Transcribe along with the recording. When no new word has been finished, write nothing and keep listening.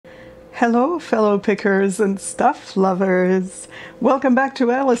Hello, fellow pickers and stuff lovers. Welcome back to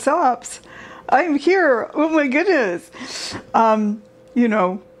Alice Ops. I'm here. Oh my goodness. I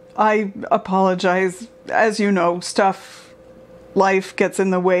apologize. As you know, life gets in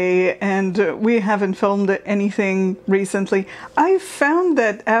the way, and we haven't filmed anything recently. I found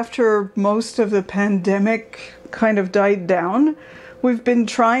that after most of the pandemic kind of died down, we've been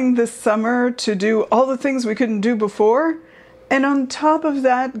trying this summer to do all the things we couldn't do before. And on top of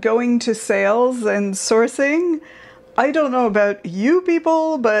that, going to sales and sourcing. I don't know about you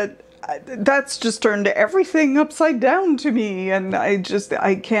people, but that's just turned everything upside down to me. And I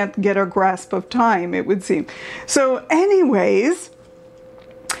can't get a grasp of time, it would seem. So anyways,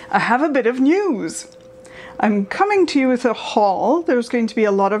 I have a bit of news. I'm coming to you with a haul. There's going to be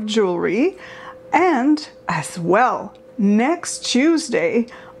a lot of jewelry. And as well, next Tuesday,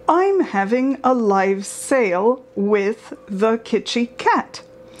 I'm having a live sale with the Kitschy cat.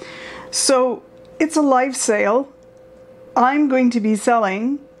 So it's a live sale. I'm going to be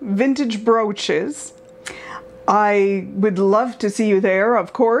selling vintage brooches. I would love to see you there,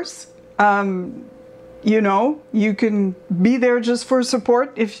 of course. You can be there just for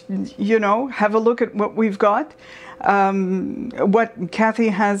support if, have a look at what we've got. What Kathy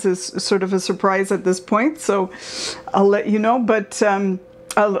has is sort of a surprise at this point, so I'll let you know, but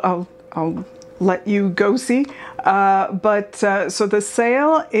I'll let you go see. So the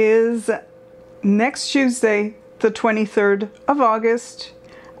sale is next Tuesday, the 23rd of August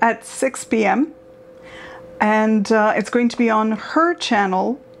at 6 p.m. And it's going to be on her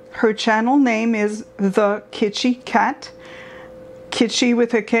channel. Her channel name is The Kitschy Cat. Kitschy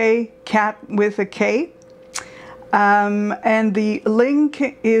with a K, cat with a K. And the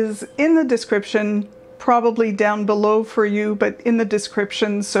link is in the description, probably down below for you, but in the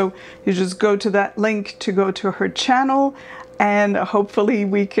description. So you just go to that link to go to her channel, and hopefully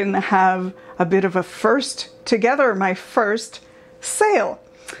we can have a bit of a first together, my first sale.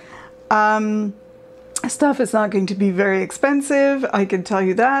 Stuff is not going to be very expensive, I can tell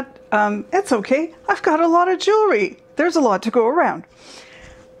you that. It's okay. I've got a lot of jewelry. There's a lot to go around.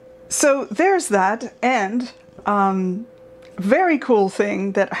 So there's that. And very cool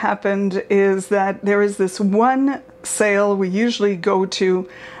thing that happened is that there is this one sale we usually go to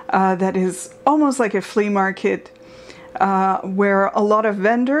that is almost like a flea market, where a lot of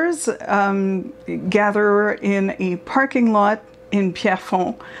vendors gather in a parking lot in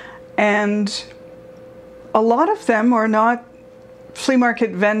Pierrefonds, and a lot of them are not flea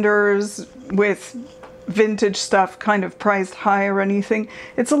market vendors with vintage stuff kind of priced high or anything.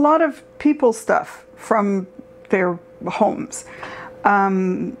 It's a lot of people stuff from their homes.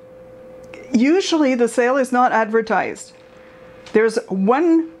 Usually the sale is not advertised. There's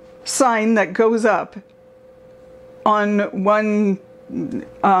one sign that goes up on one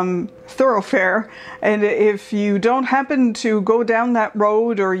thoroughfare, and if you don't happen to go down that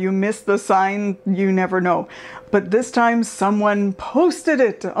road or you miss the sign, you never know. But this time someone posted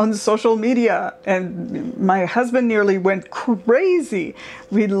it on social media, and my husband nearly went crazy.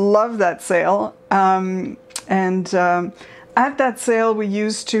 We love that sale. At that sale, we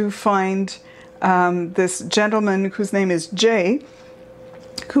used to find this gentleman whose name is Jay,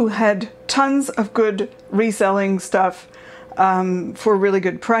 who had tons of good reselling stuff for really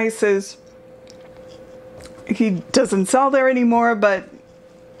good prices. He doesn't sell there anymore, but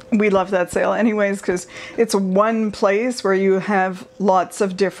we love that sale anyways, because it's one place where you have lots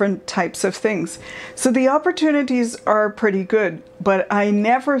of different types of things. So the opportunities are pretty good, but I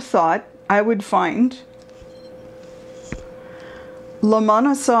never thought I would find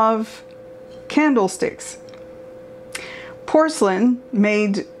Lomonosov candlesticks. Porcelain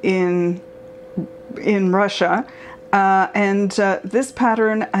made in Russia, and this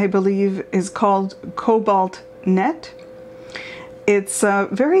pattern, I believe, is called Cobalt Net. It's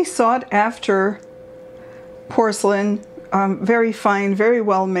very sought after porcelain, very fine, very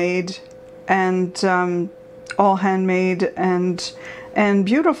well made, and all handmade and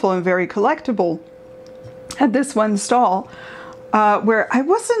beautiful and very collectible. At this one stall, where I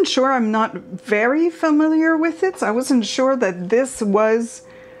wasn't sure, I'm not very familiar with it, so I wasn't sure that this was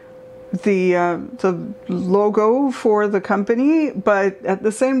the logo for the company, but at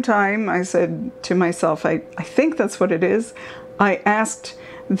the same time I said to myself, I think that's what it is. I asked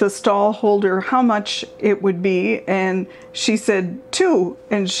the stall holder how much it would be, and she said 2,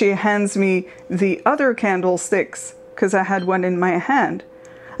 and she hands me the other candlesticks because I had one in my hand,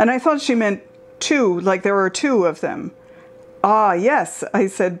 and I thought she meant 2, like there were 2 of them. Ah, yes, I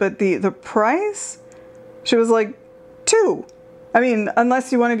said, but the price? She was like, 2. I mean,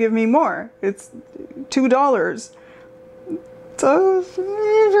 unless you want to give me more, it's $2. So I was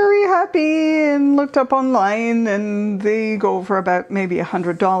very happy looked up online, and they go for about maybe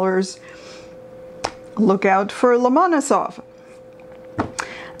 $100. Look out for Lomonosov.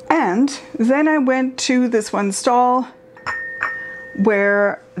 And then I went to this one stall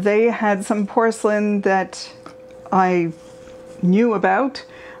where they had some porcelain that I knew about.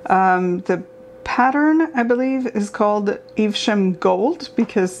 The pattern, I believe, is called Evesham Gold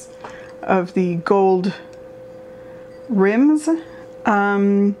because of the gold rims.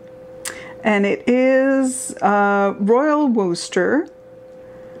 And it is Royal Worcester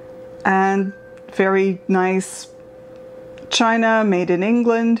and very nice china made in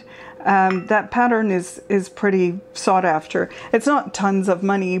England. That pattern is pretty sought after. It's not tons of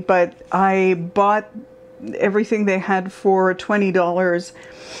money, but I bought everything they had for $20.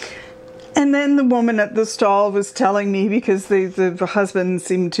 And then the woman at the stall was telling me, because the husband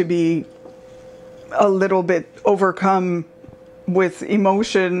seemed to be a little bit overcome with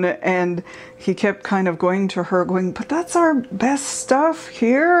emotion, and he kept kind of going to her going, but that's our best stuff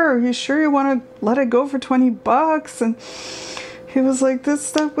here. Are you sure you want to let it go for $20? And he was like, this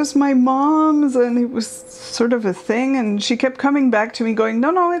stuff was my mom's, and it was sort of a thing. And she kept coming back to me going,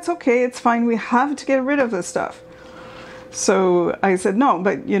 no, it's okay, it's fine, we have to get rid of this stuff. So I said, no,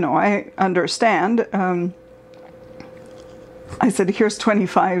 but you know, I understand. I said, here's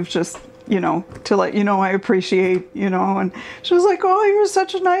 25, just, you know, to let you know I appreciate, you know. And she was like, oh, you're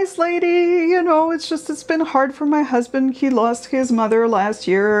such a nice lady, you know, it's been hard for my husband. He lost his mother last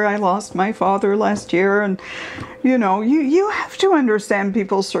year, I lost my father last year, and you know, you have to understand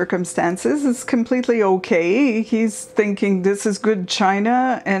people's circumstances. It's completely okay. He's thinking this is good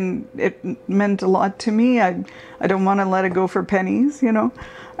china and it meant a lot to me. I don't want to let it go for pennies, you know.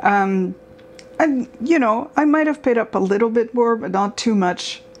 And you know, I might have paid up a little bit more, but not too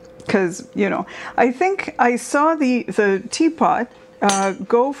much. Because, you know, I think I saw the teapot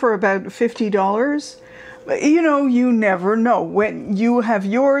go for about $50. But, you know, you never know. When you have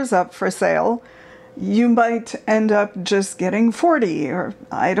yours up for sale, you might end up just getting 40, or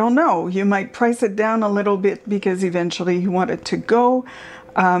I don't know. You might price it down a little bit because eventually you want it to go.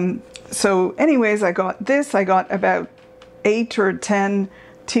 So anyways, I got this. I got about 8 or 10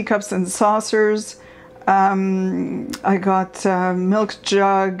 teacups and saucers. I got milk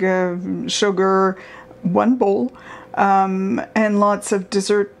jug, sugar, 1 bowl, and lots of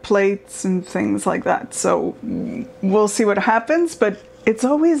dessert plates and things like that. So we'll see what happens, but it's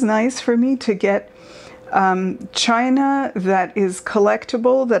always nice for me to get china that is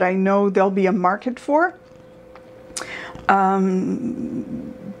collectible, that I know there'll be a market for.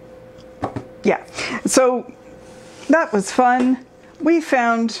 Yeah, so that was fun. We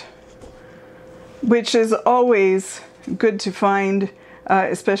found, which is always good to find,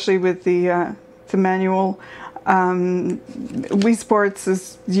 especially with the manual. Wii Sports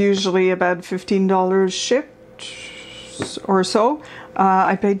is usually about $15 shipped or so.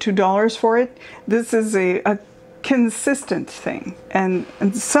 I paid $2 for it. This is a consistent thing, and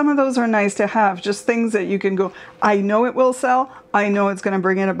some of those are nice to have, just things that you can go, I know it will sell, I know it's going to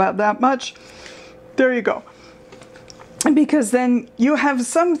bring in about that much. There you go. Because then you have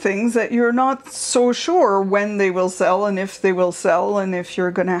some things that you're not so sure when they will sell, and if they will sell, and if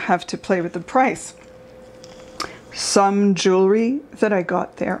you're going to have to play with the price. Some jewelry that I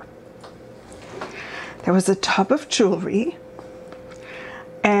got there. There was a tub of jewelry,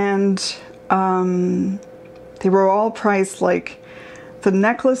 and they were all priced, like the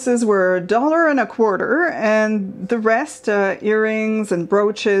necklaces were $1.25, and the rest, earrings and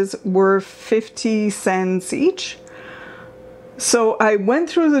brooches, were 50 cents each. So I went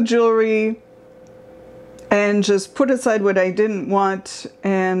through the jewelry and just put aside what I didn't want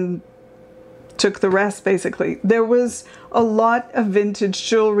and took the rest, basically. There was a lot of vintage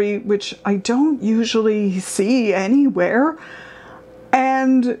jewelry, which I don't usually see anywhere.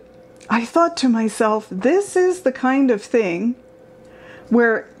 And I thought to myself, this is the kind of thing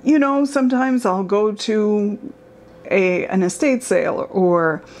where, you know, sometimes I'll go to an estate sale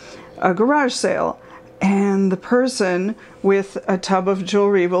or a garage sale, and the person with a tub of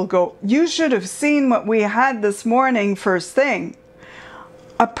jewelry will go, you should have seen what we had this morning first thing.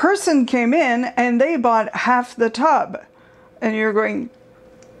 A person came in and they bought half the tub. And you're going,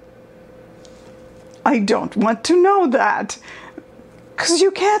 I don't want to know that. Because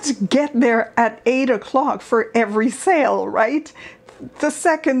you can't get there at 8 o'clock for every sale, right? The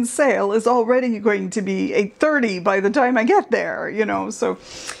second sale is already going to be 8:30 by the time I get there, you know. So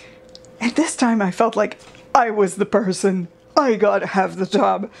at this time I felt like I was the person. I got half the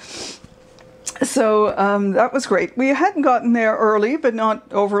tub. So that was great. We hadn't gotten there early, but not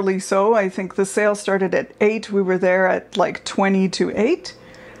overly so. I think the sale started at 8. We were there at like 20 to 8.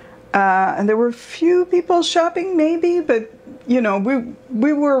 And there were a few people shopping maybe, but you know,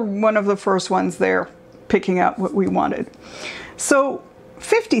 we were one of the first ones there picking out what we wanted. So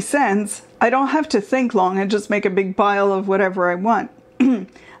 50 cents, I don't have to think long. I just make a big pile of whatever I want.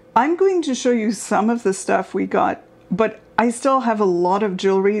 I'm going to show you some of the stuff we got, but I still have a lot of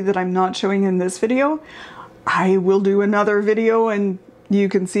jewelry that I'm not showing in this video. I will do another video and you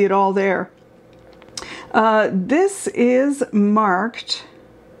can see it all there. This is marked.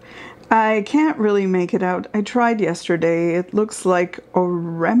 I can't really make it out. I tried yesterday. It looks like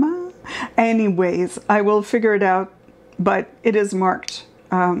Orema. Anyways, I will figure it out, but it is marked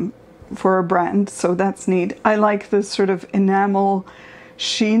for a brand, so that's neat. I like this sort of enamel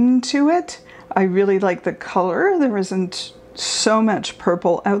sheen to it. I really like the color. There isn't so much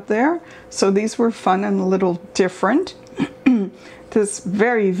purple out there, so these were fun and a little different. This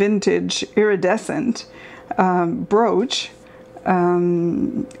very vintage iridescent brooch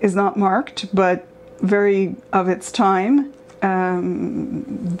is not marked, but very of its time.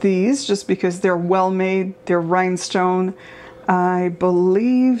 These, just because they're well made, they're rhinestone. I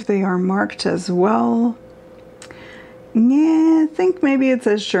believe they are marked as well. Yeah, I think maybe it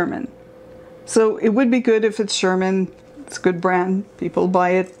says Sherman. So it would be good if it's Sherman. It's a good brand. People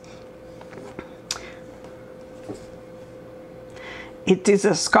buy it. It is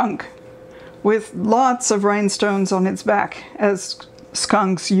a skunk with lots of rhinestones on its back, as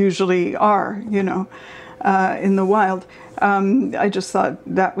skunks usually are, you know, in the wild. I just thought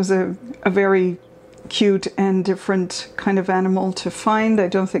that was a very cute and different kind of animal to find. I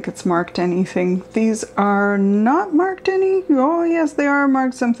don't think it's marked anything. These are not marked any. Oh yes, they are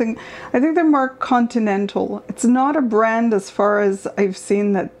marked something. I think they're marked Continental. It's not a brand as far as I've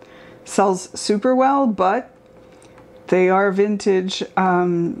seen that sells super well, but they are vintage.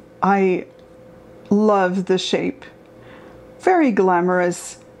 I love the shape. Very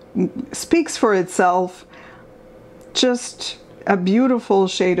glamorous. Speaks for itself. Just a beautiful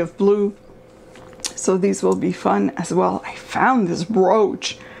shade of blue. So these will be fun as well. I found this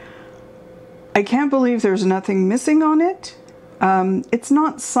brooch. I can't believe there's nothing missing on it. It's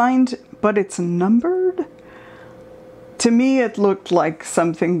not signed, but it's numbered. To me, it looked like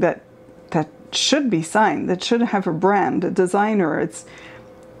something that should be signed, that should have a brand, a designer. It's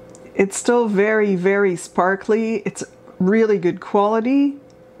still very, very sparkly. It's really good quality.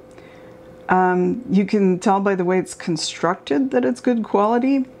 You can tell by the way it's constructed that it's good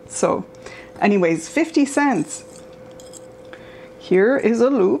quality. So anyways, 50 cents. Here is a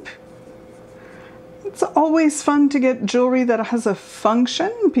loop. It's always fun to get jewelry that has a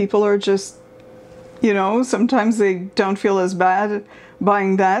function. People are just, you know, sometimes they don't feel as bad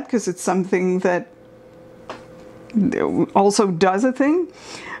buying that because it's something that also does a thing,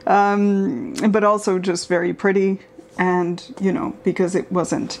 but also just very pretty. And, you know, because it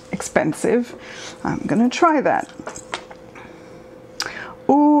wasn't expensive, I'm gonna try that.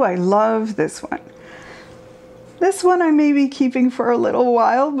 Oh, I love this one. This one I may be keeping for a little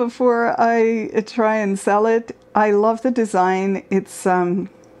while before I try and sell it. I love the design. It's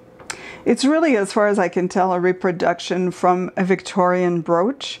really, as far as I can tell, a reproduction from a Victorian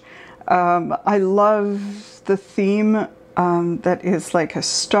brooch. I love the theme that is like a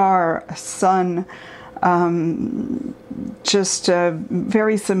star, a sun, just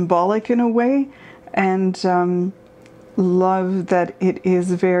very symbolic in a way, and love that it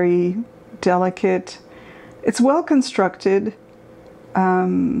is very delicate. It's well constructed,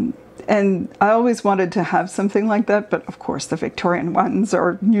 and I always wanted to have something like that, but of course the Victorian ones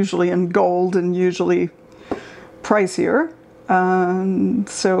are usually in gold and usually pricier.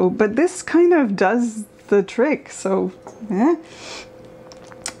 But this kind of does the trick, so yeah.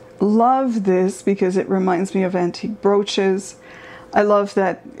 Love this because it reminds me of antique brooches. I love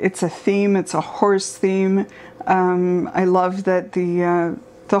that it's a theme, it's a horse theme. I love that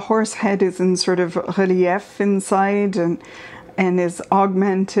the horse head is in sort of relief inside and is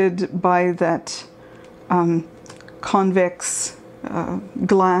augmented by that convex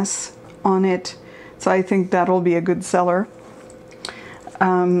glass on it. So I think that'll be a good seller.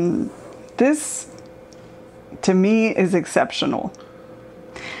 This, to me, is exceptional.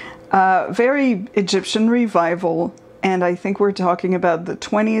 Very Egyptian revival, and I think we're talking about the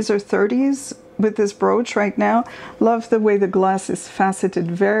 20s or 30s with this brooch right now. Love the way the glass is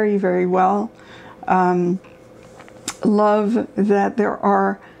faceted very, very well. Love that there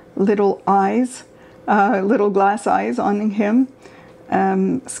are little eyes, little glass eyes on him.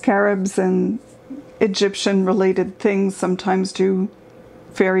 Scarabs and Egyptian related things sometimes do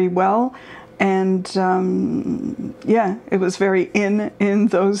very well. And yeah, it was very in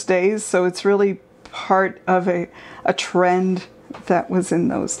those days, so it's really part of a trend that was in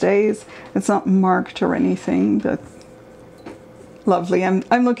those days. It's not marked or anything, but lovely.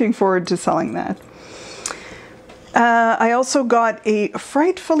 I'm looking forward to selling that. I also got a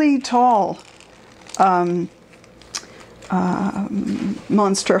frightfully tall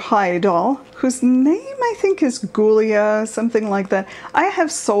Monster High doll, whose name I think is Gulia, something like that. I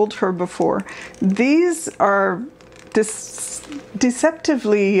have sold her before. These are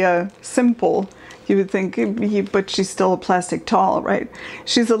deceptively simple. You would think, but she's still a plastic doll, right?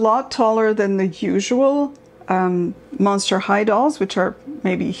 She's a lot taller than the usual Monster High dolls, which are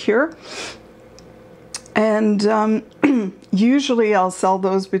maybe here. And usually I'll sell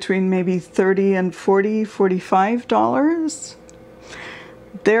those between maybe $30 and $45.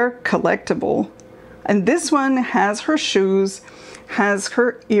 They're collectible. And this one has her shoes, has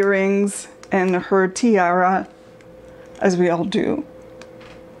her earrings, and her tiara, as we all do.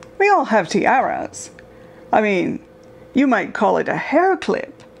 We all have tiaras. I mean, you might call it a hair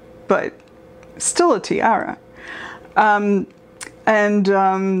clip, but still a tiara.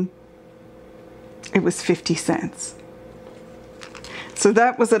 It was 50 cents. So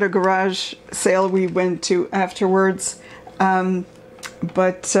that was at a garage sale we went to afterwards.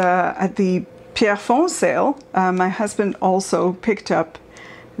 But at the Pierrefonds sale, my husband also picked up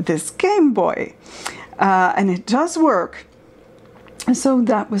this Game Boy. And it does work. So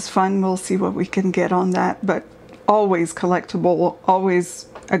that was fun. We'll see what we can get on that. But always collectible, always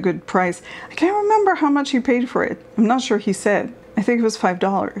a good price. I can't remember how much he paid for it. I'm not sure he said. I think it was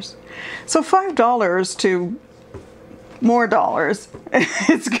 $5. So $5 to more dollars.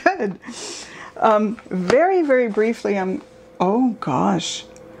 It's good. Very, very briefly, oh gosh,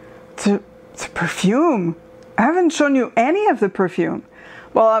 the perfume. I haven't shown you any of the perfume.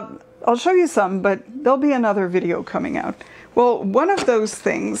 Well, I'll show you some, but there'll be another video coming out. Well, one of those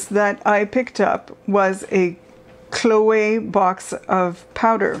things that I picked up was a Chloe box of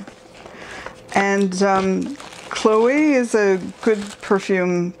powder. And Chloe is a good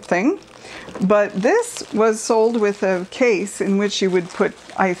perfume thing, but this was sold with a case in which you would put,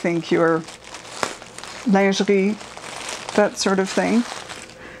 I think, your lingerie, that sort of thing.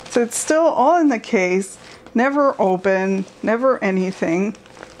 So it's still all in the case, never open, never anything.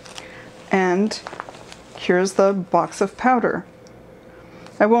 And here's the box of powder.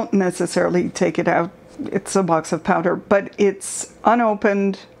 I won't necessarily take it out. It's a box of powder, but it's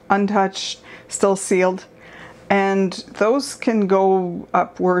unopened, untouched, still sealed. And those can go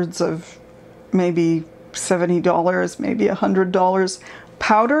upwards of maybe $70, maybe $100.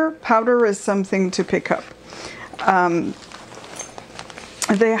 Powder is something to pick up.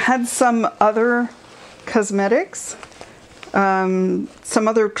 They had some other cosmetics, some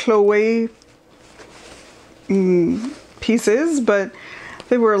other Chloe pieces, but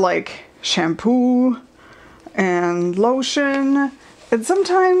they were like shampoo and lotion. And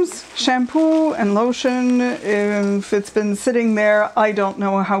sometimes shampoo and lotion, if it's been sitting there, I don't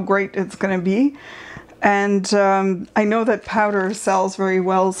know how great it's going to be. And I know that powder sells very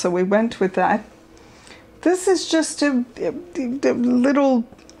well, so we went with that. This is just a little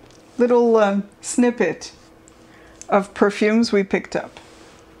snippet of perfumes we picked up.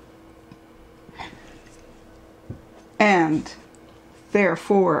 And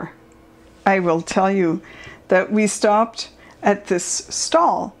therefore, I will tell you that we stopped at this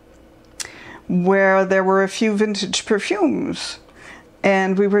stall where there were a few vintage perfumes,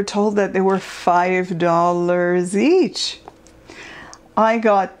 and we were told that they were $5 each. I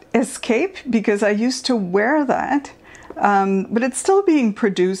got Escape because I used to wear that, but it's still being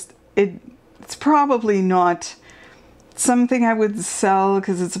produced. It's probably not something I would sell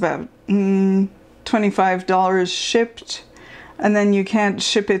because it's about $25 shipped, and then you can't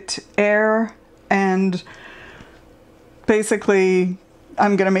ship it air, and basically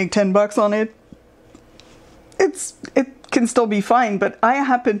I'm gonna make 10 bucks on it. It can still be fine, but I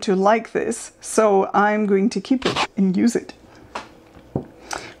happen to like this, so I'm going to keep it and use it.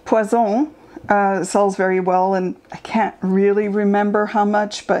 Poison sells very well, and I can't really remember how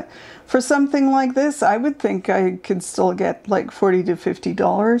much, but for something like this, I would think I could still get like $40 to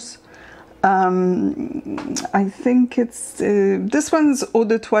 $50. I think it's, this one's eau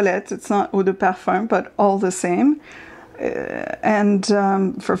de toilette, it's not eau de parfum, but all the same. And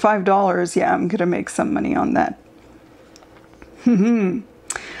for $5, yeah, I'm gonna make some money on that.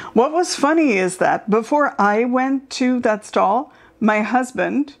 What was funny is that before I went to that stall, my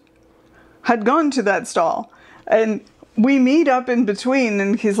husband had gone to that stall, and we meet up in between,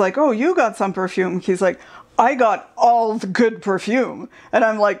 and he's like, oh, you got some perfume. He's like, I got all the good perfume. And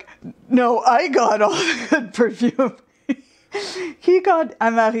I'm like, no, I got all the good perfume. He got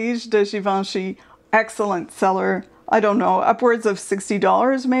Amarige de Givenchy, excellent seller. I don't know, upwards of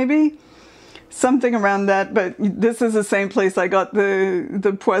 $60 maybe. Something around that, but this is the same place I got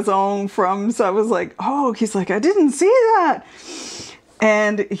the poison from, so I was like, oh, he's like, I didn't see that.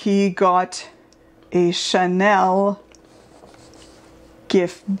 And he got a Chanel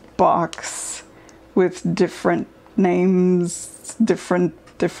gift box with different names, different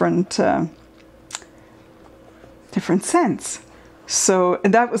scents. So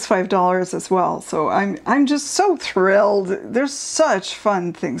that was $5 as well. So I'm just so thrilled. There's such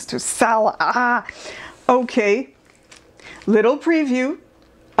fun things to sell. Okay, little preview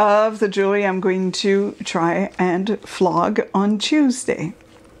of the jewelry I'm going to try and flog on Tuesday.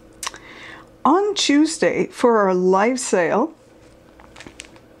 On Tuesday for our live sale,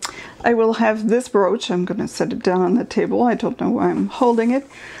 I will have this brooch. I'm going to set it down on the table. I don't know why I'm holding it.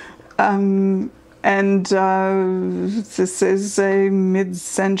 This is a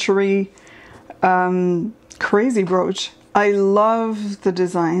mid-century crazy brooch. I love the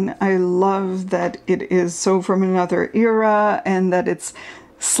design. I love that it is so from another era and that it's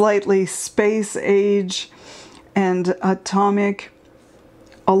slightly space age and atomic.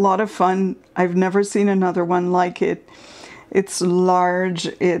 A lot of fun. I've never seen another one like it. It's large.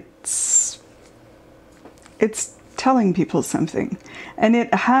 It's telling people something, and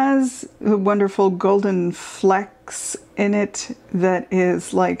it has a wonderful golden flecks in it that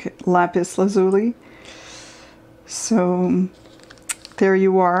is like lapis lazuli. So there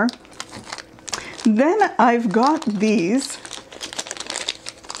you are. Then I've got these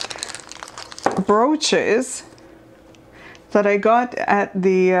brooches that I got at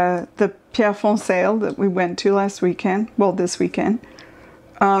the Pierrefonds sale that we went to last weekend, well, this weekend,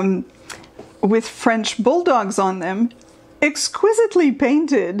 with French bulldogs on them, exquisitely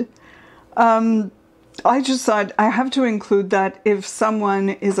painted. I just thought I have to include that if someone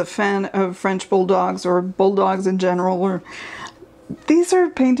is a fan of French bulldogs or bulldogs in general, or these are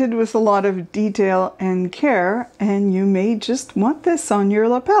painted with a lot of detail and care, and you may just want this on your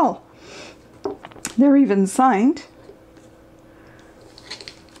lapel. They're even signed.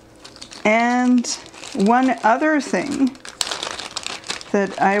 And one other thing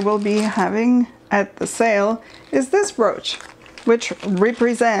that I will be having at the sale is this brooch, which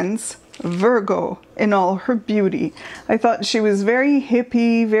represents Virgo in all her beauty. I thought she was very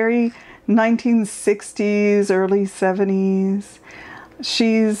hippie, very 1960s, early 70s.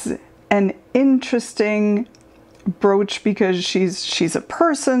 She's an interesting brooch because she's a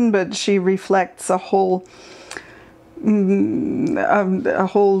person, but she reflects a whole,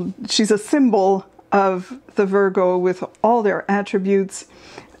 she's a symbol of the Virgo with all their attributes,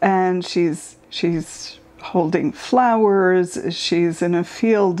 and she's holding flowers, she's in a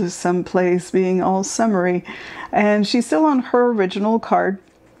field someplace being all summery, and she's still on her original card,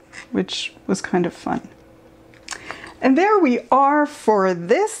 which was kind of fun. And there we are for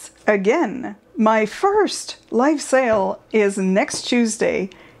this again. My first live sale is next Tuesday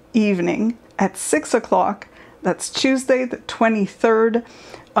evening at 6 o'clock. That's Tuesday the 23rd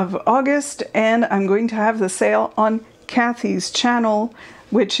of August, and I'm going to have the sale on Kathy's channel,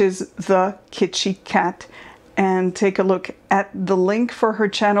 which is the Kitschy Cat, and take a look at the link for her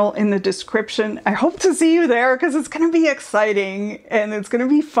channel in the description. I hope to see you there because it's going to be exciting and it's going to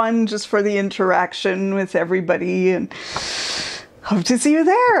be fun just for the interaction with everybody, and hope to see you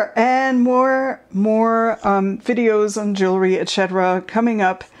there. And more videos on jewelry, etc. coming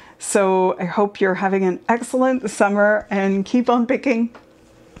up. So I hope you're having an excellent summer and keep on picking.